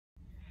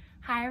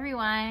Hi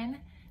everyone,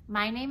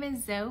 my name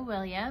is Zoe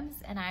Williams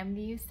and I'm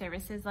the Youth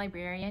Services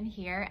Librarian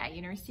here at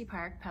University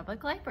Park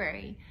Public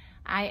Library.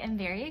 I am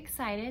very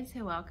excited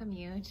to welcome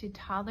you to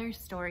Toddler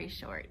Story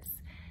Shorts.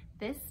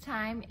 This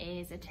time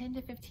is a 10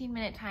 to 15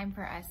 minute time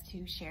for us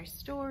to share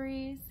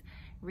stories,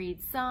 read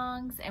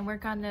songs, and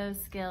work on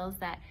those skills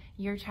that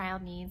your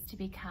child needs to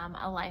become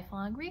a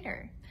lifelong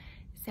reader.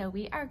 So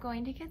we are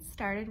going to get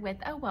started with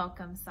a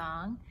welcome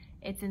song.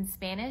 It's in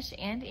Spanish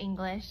and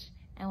English,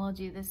 and we'll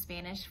do the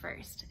Spanish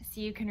first,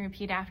 so you can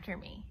repeat after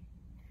me.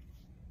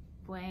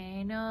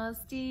 Buenos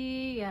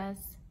días,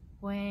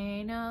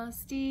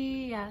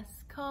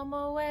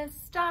 ¿cómo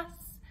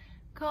estás?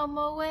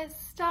 ¿Cómo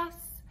estás?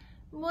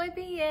 Muy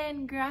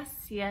bien,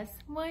 gracias,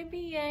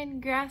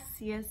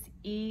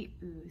 ¿y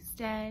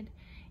usted?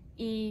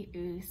 ¿Y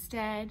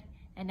usted?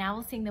 And now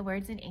we'll sing the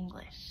words in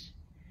English.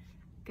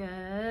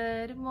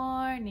 Good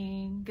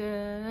morning,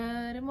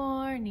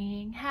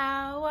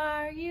 how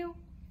are you?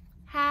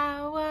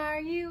 How are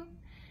you?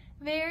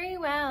 Very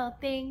well,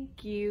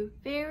 thank you.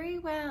 Very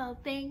well,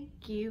 thank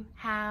you.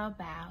 How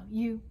about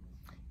you?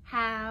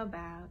 How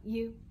about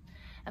you?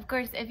 Of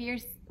course, if you're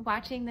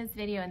watching this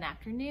video in the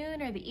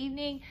afternoon or the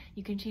evening,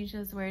 you can change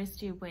those words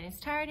to Buenas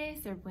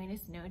tardes or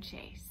Buenas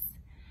noches.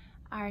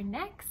 Our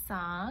next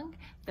song,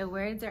 the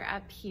words are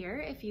up here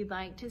if you'd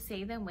like to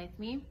say them with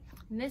me.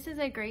 And this is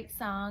a great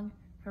song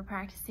for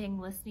practicing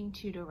listening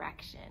to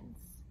directions.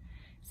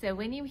 So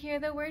when you hear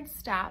the word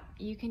stop,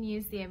 you can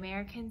use the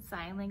American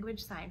Sign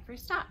Language sign for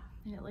stop.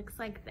 And it looks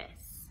like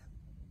this.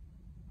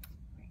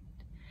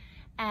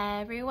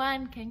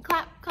 Everyone can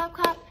clap, clap,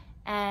 clap.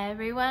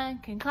 Everyone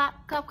can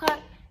clap, clap,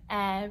 clap.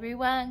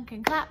 Everyone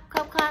can clap,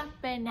 clap, clap.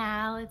 And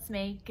now let's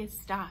make it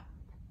stop.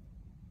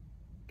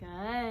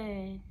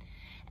 Good.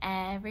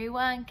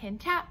 Everyone can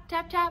tap,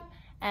 tap, tap.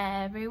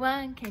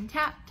 Everyone can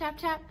tap, tap,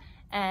 tap.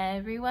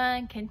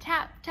 Everyone can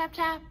tap, tap,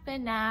 tap.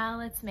 And now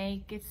let's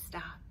make it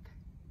stop.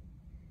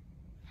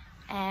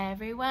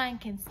 Everyone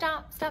can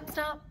stomp, stomp,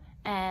 stomp.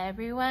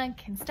 Everyone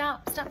can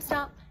stomp, stomp,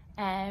 stomp.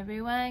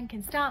 Everyone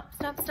can stomp,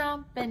 stomp,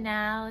 stomp. And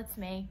now let's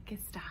make it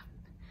stop.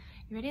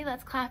 You ready?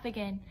 Let's clap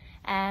again.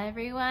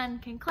 Everyone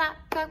can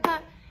clap, clap,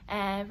 clap.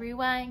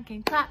 Everyone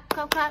can clap,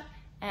 clap, clap.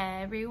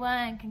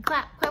 Everyone can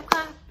clap, clap,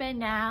 clap. And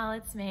now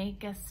let's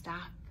make a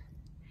stop.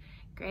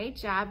 Great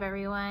job,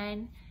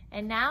 everyone.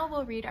 And now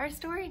we'll read our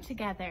story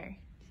together.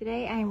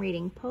 Today I'm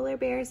reading Polar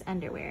Bear's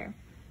Underwear.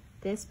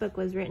 This book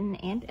was written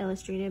and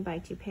illustrated by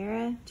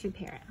Tupera.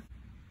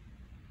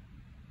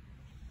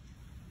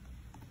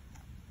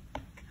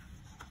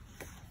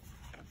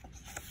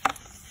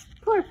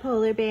 Poor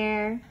Polar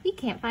Bear, he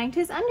can't find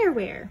his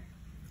underwear.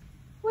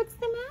 What's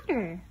the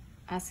matter?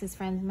 Asked his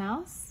friend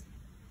Mouse.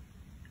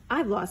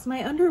 I've lost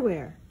my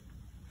underwear.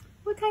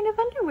 What kind of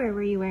underwear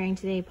were you wearing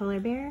today,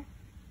 Polar Bear?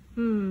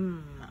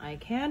 I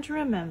can't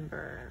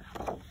remember.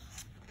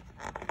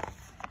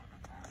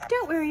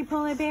 Don't worry,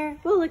 Polar Bear,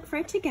 we'll look for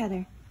it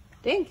together.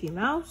 Thank you,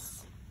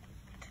 Mouse.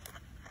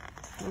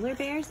 Polar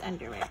Bear's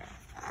underwear.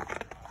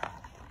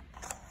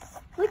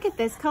 Look at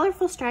this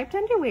colorful striped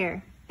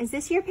underwear. Is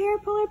this your pair,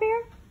 Polar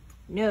Bear?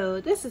 No,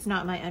 this is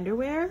not my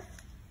underwear.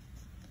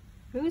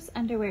 Whose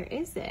underwear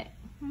is it?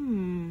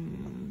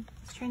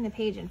 Let's turn the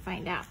page and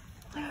find out.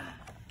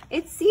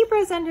 It's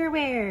Zebra's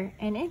underwear,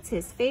 and it's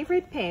his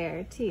favorite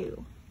pair,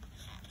 too.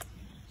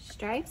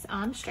 Stripes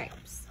on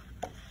stripes.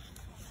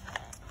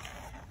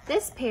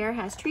 This pair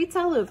has treats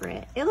all over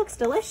it. It looks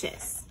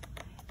delicious.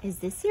 Is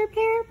this your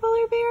pair,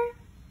 Polar Bear?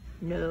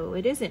 No,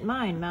 it isn't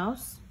mine,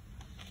 Mouse.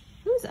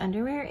 Whose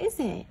underwear is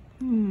it?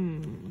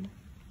 Who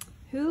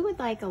would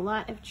like a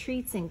lot of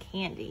treats and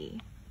candy?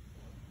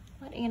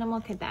 What animal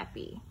could that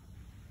be?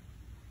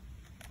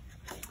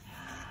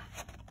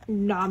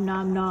 Nom,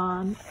 nom,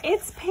 nom.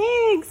 It's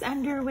Pig's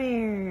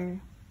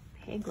underwear.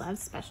 Pig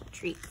loves special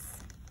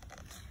treats.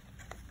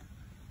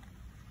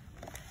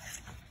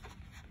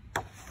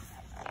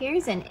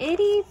 Here's an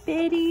itty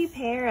bitty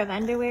pair of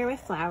underwear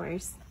with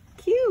flowers.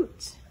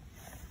 Cute.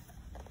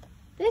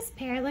 This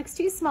pair looks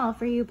too small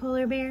for you,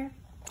 Polar Bear.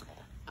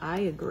 I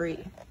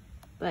agree.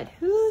 But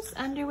whose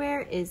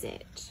underwear is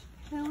it?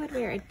 Who would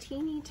wear a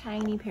teeny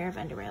tiny pair of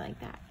underwear like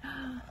that?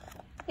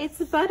 It's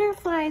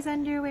Butterfly's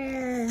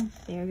underwear.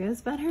 There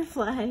goes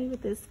Butterfly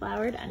with his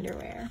flowered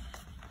underwear.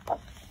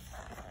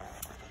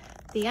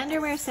 The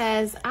underwear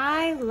says,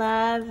 I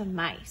love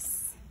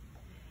mice.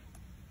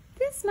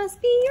 This must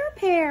be your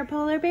pair,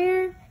 Polar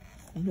Bear.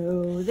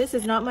 No, this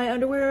is not my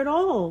underwear at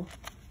all.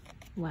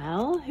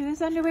 Well,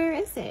 whose underwear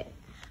is it?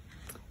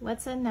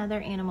 What's another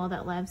animal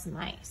that loves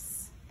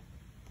mice?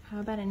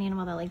 How about an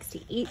animal that likes to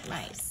eat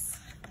mice?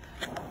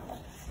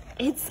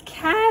 It's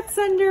Cat's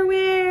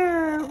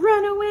underwear!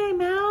 Run away,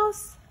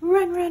 Mouse!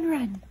 Run, run,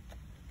 run!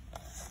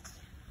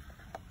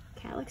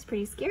 Cat looks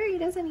pretty scary,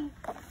 doesn't he?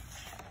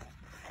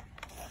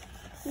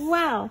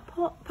 Wow,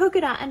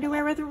 polka dot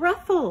underwear with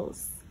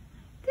ruffles!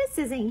 This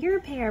isn't your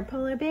pair,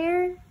 Polar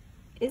Bear,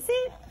 is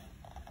it?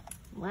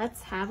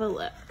 Let's have a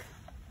look.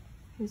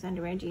 Whose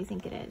underwear do you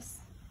think it is?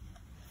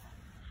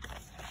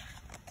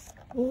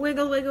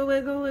 Wiggle, wiggle,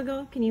 wiggle,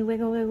 wiggle. Can you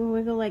wiggle, wiggle,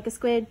 wiggle like a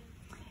squid?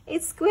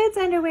 It's Squid's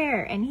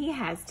underwear, and he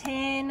has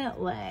 10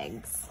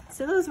 legs.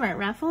 So those weren't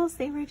ruffles,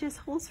 they were just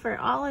holes for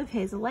all of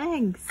his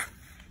legs.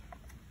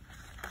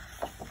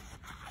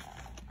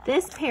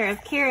 This pair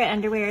of carrot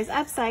underwear is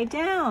upside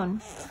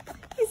down.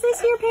 Is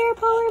this your pair,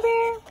 Polar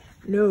Bear?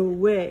 No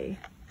way.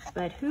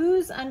 But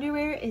whose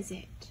underwear is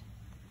it?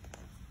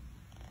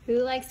 Who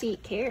likes to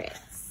eat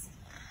carrots?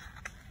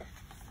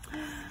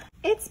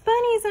 It's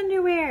Bunny's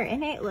underwear,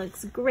 and it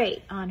looks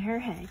great on her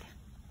head.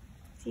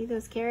 See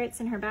those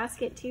carrots in her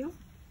basket too?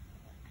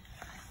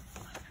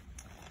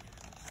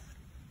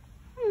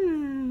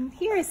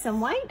 Here is some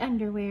white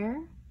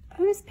underwear.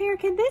 Whose pair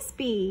could this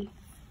be?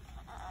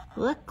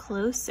 Look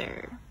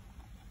closer.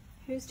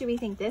 Whose do we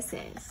think this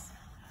is?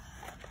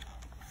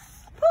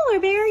 Polar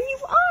Bear, you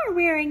are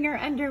wearing your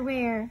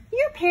underwear.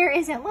 Your pair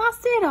isn't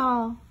lost at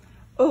all.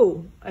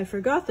 Oh, I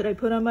forgot that I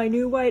put on my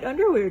new white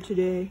underwear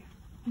today.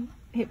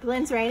 It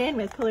blends right in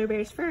with Polar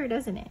Bear's fur,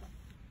 doesn't it?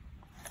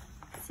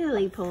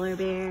 Silly Polar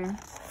Bear.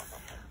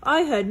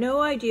 I had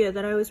no idea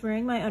that I was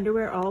wearing my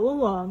underwear all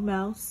along,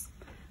 Mouse.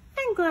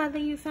 I'm glad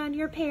that you found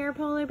your pair,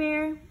 Polar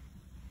Bear.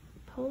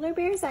 Polar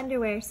Bear's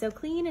underwear, so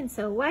clean and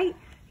so white.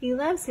 He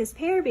loves his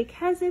pair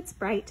because it's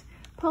bright.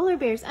 Polar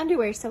Bear's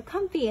underwear, so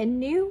comfy and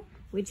new.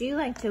 Would you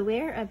like to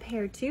wear a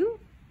pair too?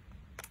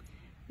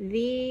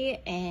 The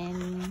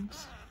end.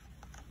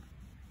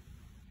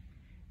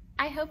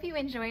 I hope you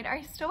enjoyed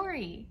our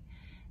story.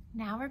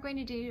 Now we're going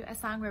to do a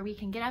song where we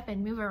can get up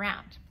and move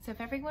around. So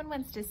if everyone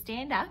wants to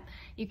stand up,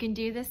 you can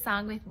do this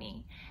song with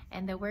me.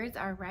 And the words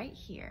are right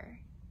here.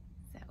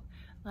 So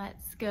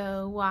let's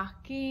go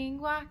walking,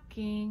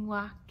 walking,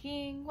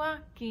 walking,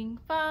 walking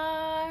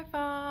far,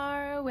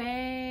 far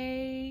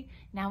away.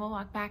 Now we'll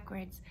walk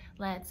backwards.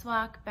 Let's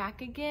walk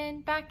back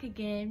again, back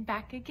again,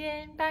 back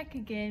again, back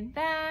again,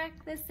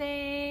 back the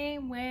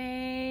same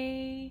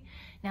way.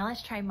 Now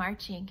let's try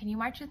marching. Can you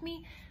march with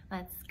me?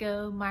 Let's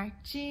go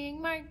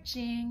marching,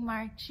 marching,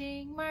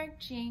 marching,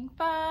 marching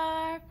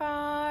far,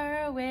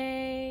 far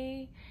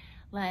away.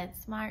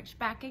 Let's march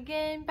back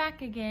again,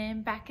 back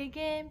again, back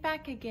again,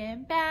 back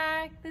again,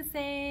 back the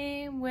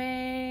same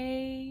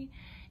way.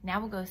 Now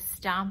we'll go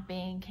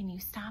stomping. Can you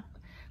stomp?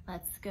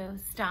 Let's go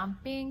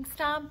stomping,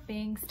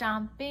 stomping,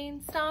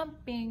 stomping,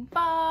 stomping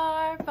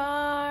far,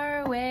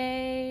 far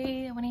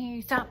away. I want to hear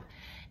you stomp.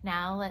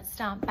 Now let's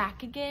stomp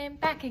back again,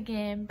 back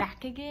again,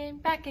 back again,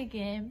 back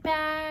again,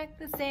 back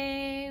the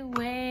same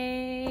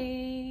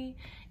way.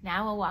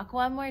 Now we'll walk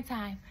one more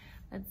time.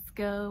 Let's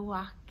go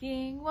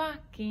walking,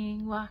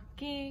 walking,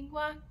 walking,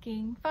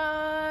 walking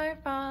far,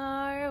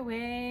 far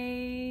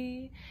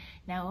away.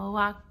 Now we'll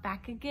walk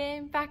back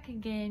again, back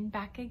again,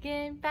 back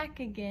again, back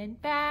again,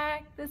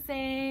 back the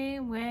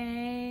same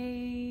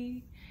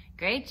way.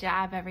 Great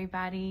job,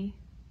 everybody.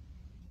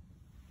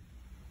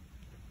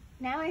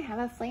 Now I have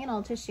a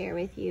flannel to share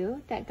with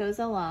you that goes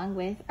along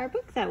with our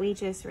book that we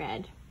just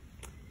read.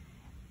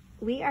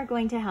 We are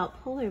going to help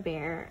Polar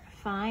Bear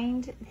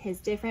find his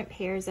different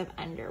pairs of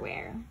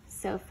underwear.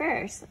 So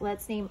first,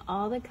 let's name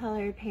all the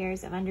colored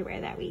pairs of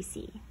underwear that we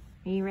see.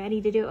 Are you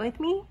ready to do it with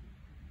me?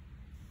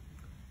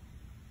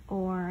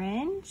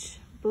 Orange,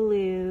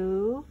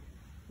 blue,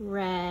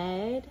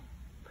 red,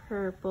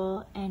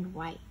 purple, and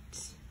white.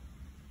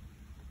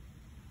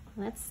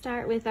 Let's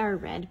start with our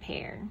red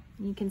pair.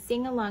 You can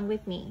sing along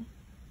with me.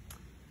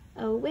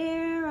 Oh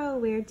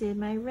where did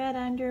my red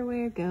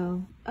underwear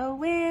go? Oh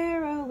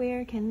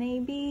where can they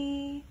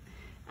be?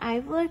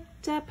 I've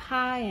looked up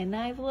high and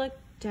I've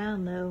looked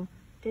down low.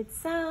 Did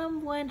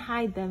someone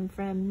hide them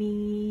from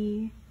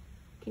me?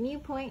 Can you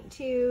point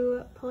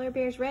to Polar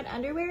Bear's red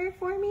underwear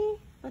for me?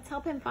 Let's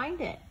help him find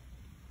it.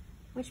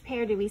 Which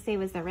pair did we say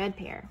was the red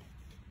pair?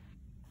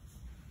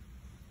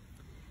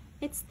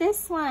 It's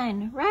this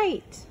one,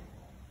 right.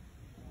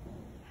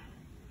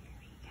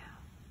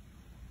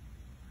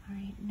 All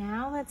right,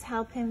 now let's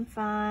help him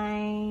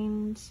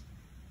find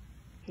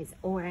his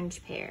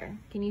orange pair.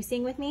 Can you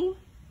sing with me?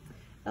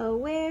 Oh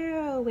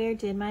where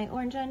did my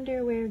orange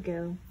underwear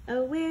go?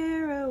 Oh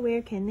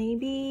where can they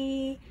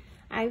be?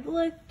 I've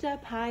looked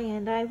up high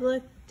and I've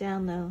looked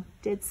down low.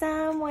 Did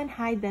someone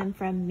hide them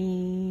from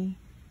me?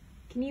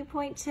 Can you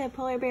point to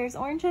Polar Bear's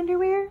orange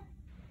underwear?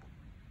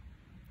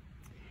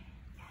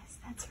 Yes,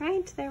 that's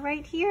right, they're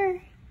right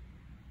here.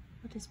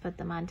 We'll just put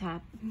them on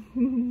top.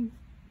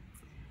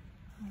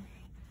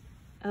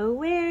 Oh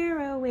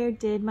where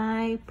did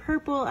my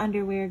purple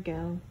underwear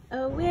go?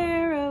 Oh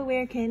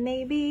where can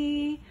they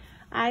be?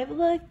 I've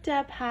looked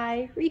up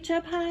high, reach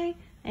up high,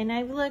 and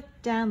I've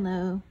looked down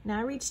low.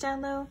 Now reach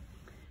down low.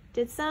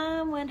 Did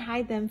someone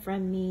hide them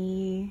from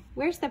me?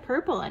 Where's the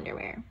purple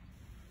underwear?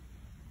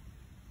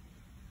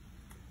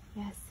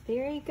 Yes,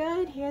 very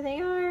good. Here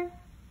they are.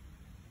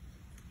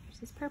 Here's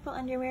his purple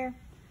underwear.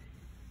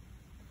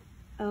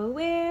 Oh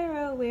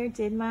where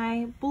did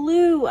my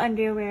blue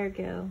underwear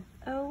go?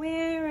 Oh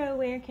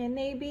where can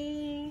they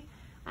be?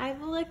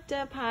 I've looked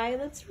up high,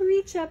 let's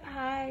reach up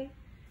high.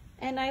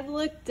 And I've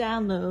looked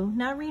down low,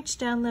 now reach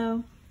down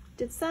low.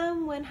 Did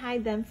someone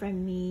hide them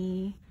from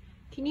me?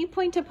 Can you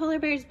point to Polar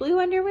Bear's blue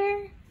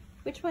underwear?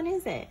 Which one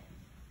is it?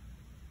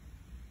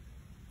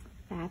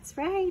 That's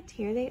right,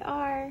 here they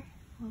are.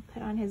 We'll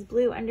put on his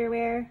blue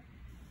underwear.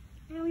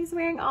 Now he's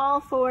wearing all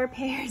 4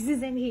 pairs,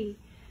 isn't he?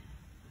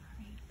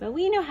 But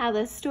we know how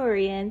the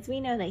story ends. We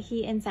know that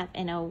he ends up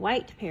in a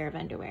white pair of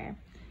underwear.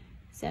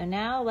 So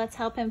now let's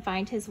help him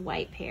find his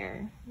white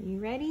pair. You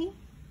ready?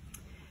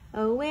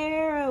 Oh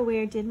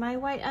where did my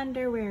white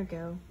underwear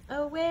go?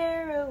 Oh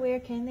where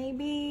can they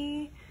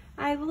be?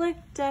 I've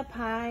looked up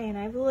high and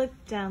I've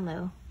looked down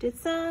low. Did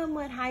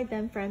someone hide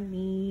them from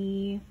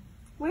me?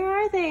 Where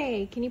are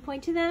they? Can you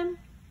point to them?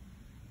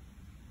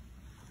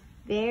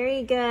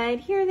 Very good.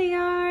 Here they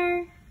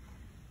are.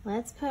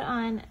 Let's put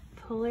on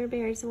Polar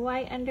Bear's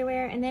white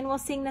underwear and then we'll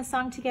sing the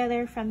song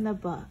together from the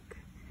book.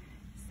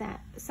 It's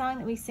that song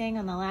that we sang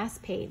on the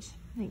last page.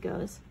 It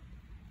goes,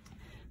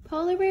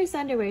 Polar Bear's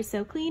underwear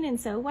so clean and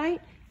so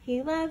white.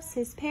 He loves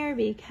his pair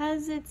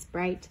because it's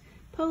bright.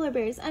 Polar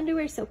Bear's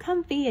underwear so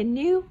comfy and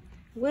new.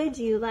 Would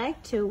you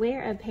like to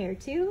wear a pair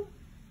too?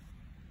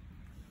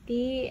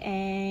 The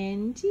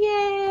end.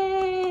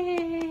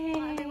 Yay!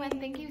 Well, everyone,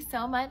 thank you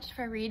so much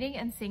for reading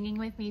and singing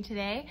with me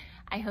today.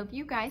 I hope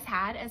you guys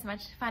had as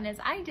much fun as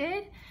I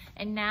did.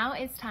 And now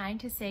it's time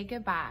to say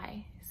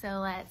goodbye. So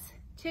let's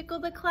tickle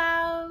the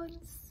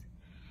clouds,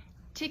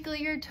 tickle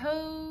your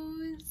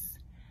toes,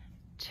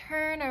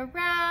 turn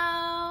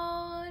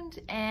around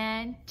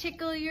and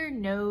tickle your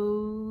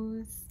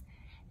nose.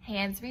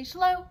 Hands reach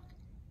low,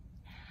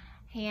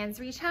 hands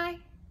reach high.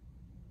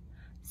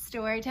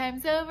 Story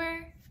time's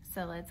over,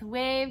 so let's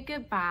wave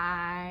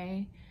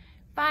goodbye.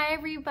 Bye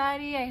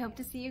everybody, I hope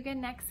to see you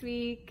again next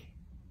week.